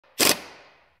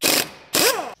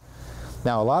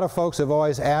Now, a lot of folks have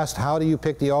always asked, how do you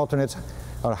pick the alternates?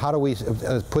 Or how do we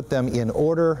put them in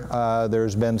order?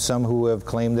 There's been some who have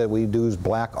claimed that we do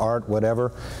black art,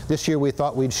 whatever. This year we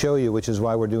thought we'd show you, which is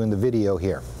why we're doing the video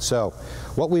here. So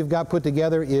what we've got put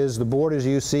together is the board, as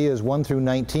you see, is 1 through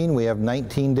 19. We have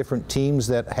 19 different teams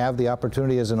that have the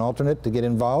opportunity as an alternate to get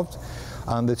involved.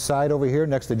 On the side over here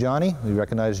next to Johnny, we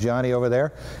recognize Johnny over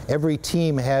there, every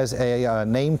team has a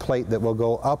nameplate that will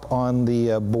go up on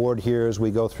the board here as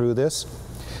we go through this.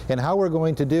 And how we're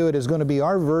going to do it is going to be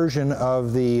our version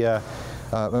of the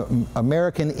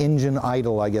American Engine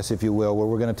Idol, I guess, if you will, where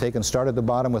we're going to take and start at the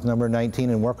bottom with number 19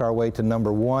 and work our way to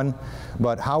number 1.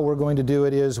 But how we're going to do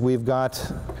it is we've got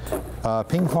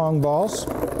ping pong balls,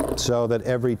 so that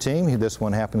every team, this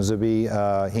one happens to be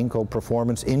Hinkle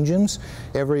Performance Engines,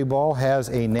 every ball has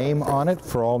a name on it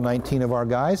for all 19 of our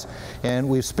guys, and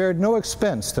we've spared no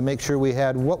expense to make sure we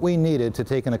had what we needed to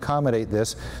take and accommodate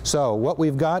this. So what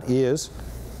we've got is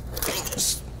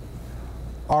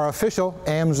our official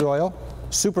AMSOIL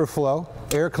Superflow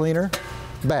Air Cleaner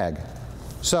bag.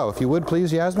 So if you would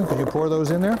please, Yasmin, could you pour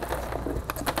those in there?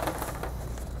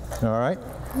 All right,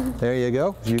 there you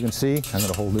go. As you can see, I'm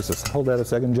going to hold this. Hold that a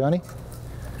second, Johnny.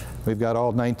 We've got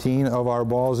all 19 of our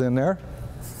balls in there.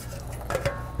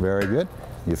 Very good.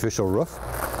 The official roof.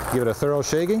 Give it a thorough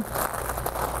shaking.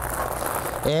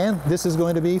 And this is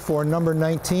going to be for number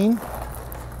 19,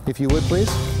 if you would please.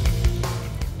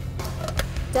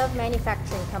 Dove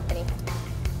Manufacturing Company.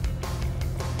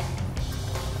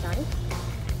 Johnny?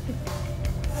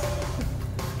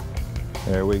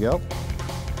 There we go.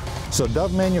 So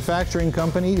Dove Manufacturing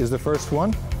Company is the first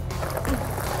one.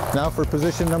 Now for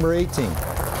position number 18.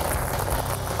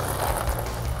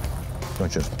 Don't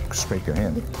just scrape your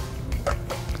hand.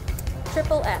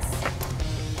 Triple S.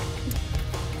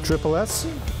 Triple S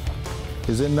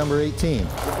is in number 18.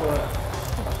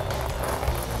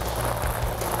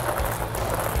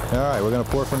 All right, we're going to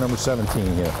pour for number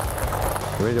 17 here.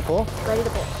 You ready to pull? Ready to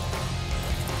pull.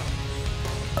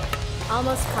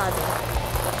 Almost Kazi.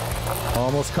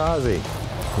 Almost Kazi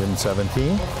in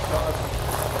 17.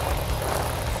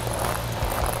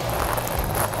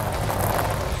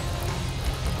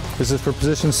 This is for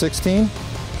position 16.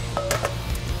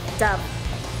 Dove.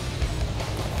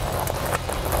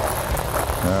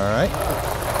 All right.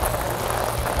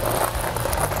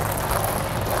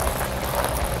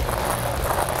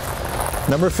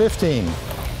 Number 15.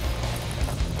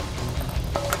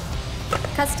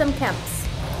 Custom Kemps.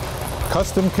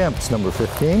 Custom Kemps, number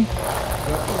 15.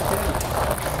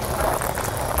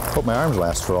 Hope my arms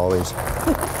last for all these.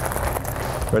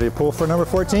 Ready to pull for number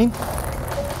 14?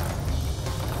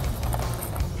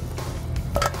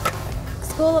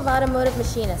 School of Automotive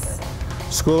Machinists.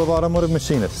 School of Automotive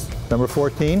Machinists, number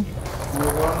 14.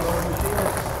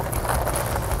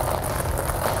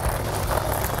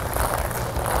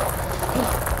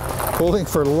 Pulling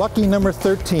for lucky number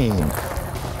 13.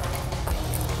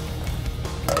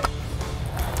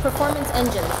 Performance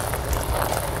Engines.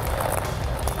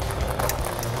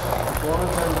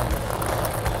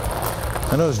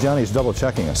 I notice Johnny's double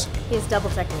checking us. He's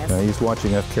double checking us. He's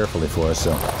watching us carefully for us,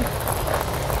 so.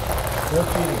 No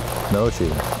cheating. No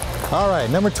cheating. All right,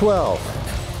 number 12.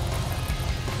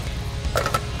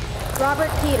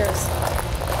 Robert Peters.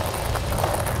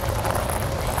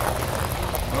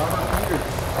 Robert Peters.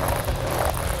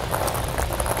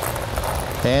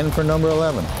 And for number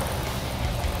 11.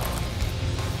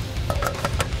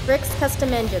 Rick's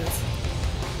Custom Engines.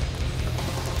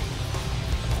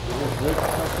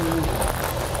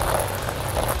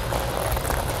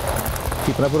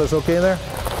 Keeping up with us okay there?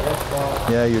 Yes, Bob.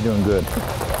 Yeah, you're doing good.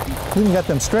 You even got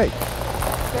them straight.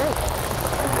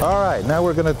 Great. All right, now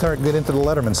we're going to get into the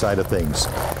Letterman side of things.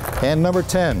 And number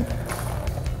 10.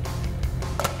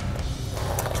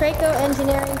 Traco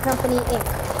Engineering Company, Inc.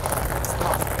 It's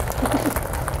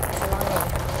a long name.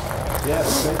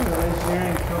 Yes, Editor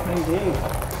Engineering Company, Inc.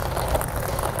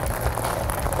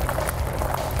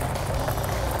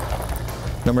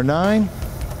 Number 9.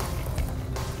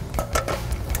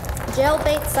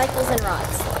 Jailbait Cycles and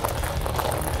Rods.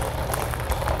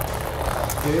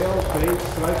 Jail, bait,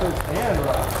 cycles, and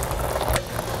rods.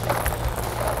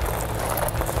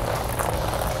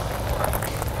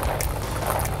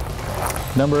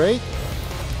 Number 8.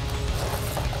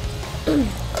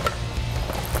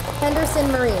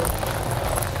 Henderson Marine.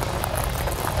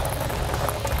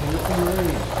 Henderson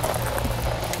Marine.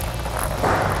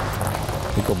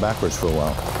 We go backwards for a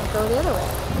while. Go the other way.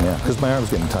 Yeah, because my arm's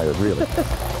getting tired, really.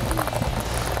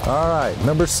 All right,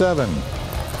 number 7.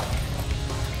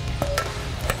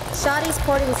 Shoddy's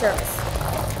Porting Service.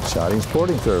 Shotting's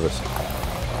Porting Service.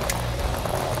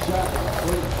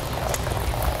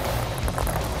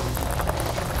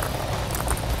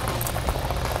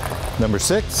 Number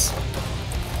 6.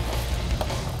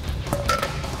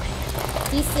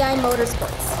 DCI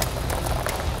Motorsports.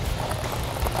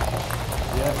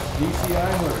 Yes,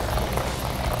 DCI Motorsports.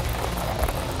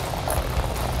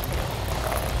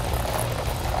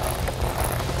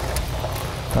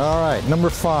 All right, number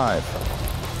 5.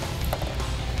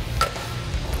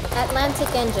 Atlantic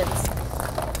Engines.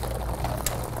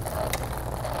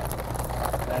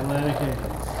 Atlantic Engines.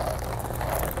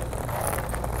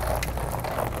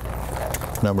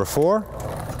 Number 4.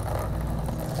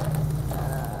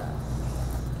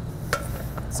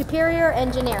 Superior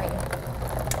Engineering.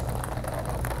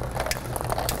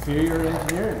 Superior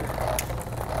Engineering.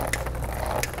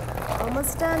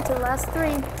 Almost done to the last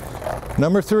 3.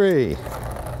 Number 3.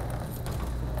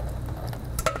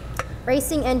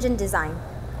 Racing Engine Design.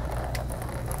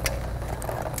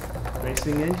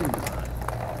 Racing Engine Design.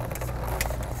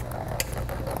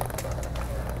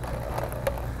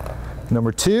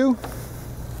 Number 2.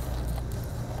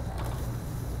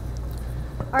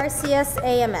 RCS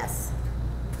AMS.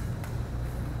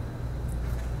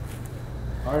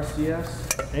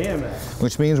 RCS AMS.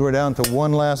 Which means we're down to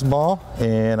one last ball,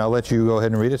 and I'll let you go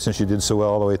ahead and read it since you did so well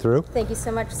all the way through. Thank you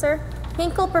so much, sir.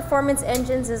 Hinkle Performance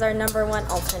Engines is our #1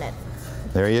 alternate.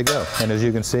 There you go. And as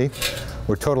you can see,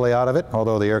 we're totally out of it,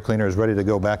 although the air cleaner is ready to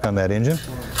go back on that engine.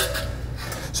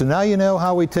 So now you know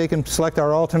how we take and select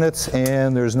our alternates,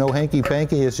 and there's no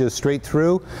hanky-panky, it's just straight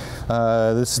through.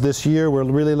 This year we're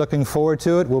really looking forward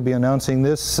to it. We'll be announcing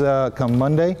this come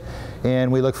Monday,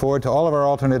 and we look forward to all of our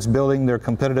alternates building their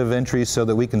competitive entries so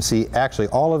that we can see actually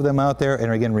all of them out there.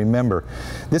 And again, remember,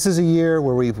 this is a year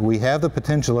where we have the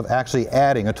potential of actually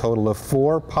adding a total of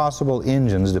 4 possible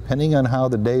engines, depending on how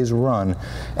the days run,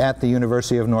 at the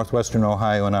University of Northwestern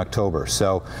Ohio in October.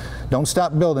 So don't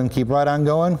stop building, keep right on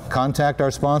going. Contact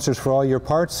our sponsors for all your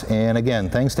parts. And again,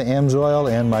 thanks to AMSOIL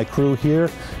and my crew here.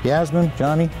 Yasmin,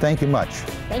 Johnny, thank you much.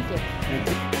 Thank you.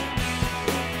 Thank you.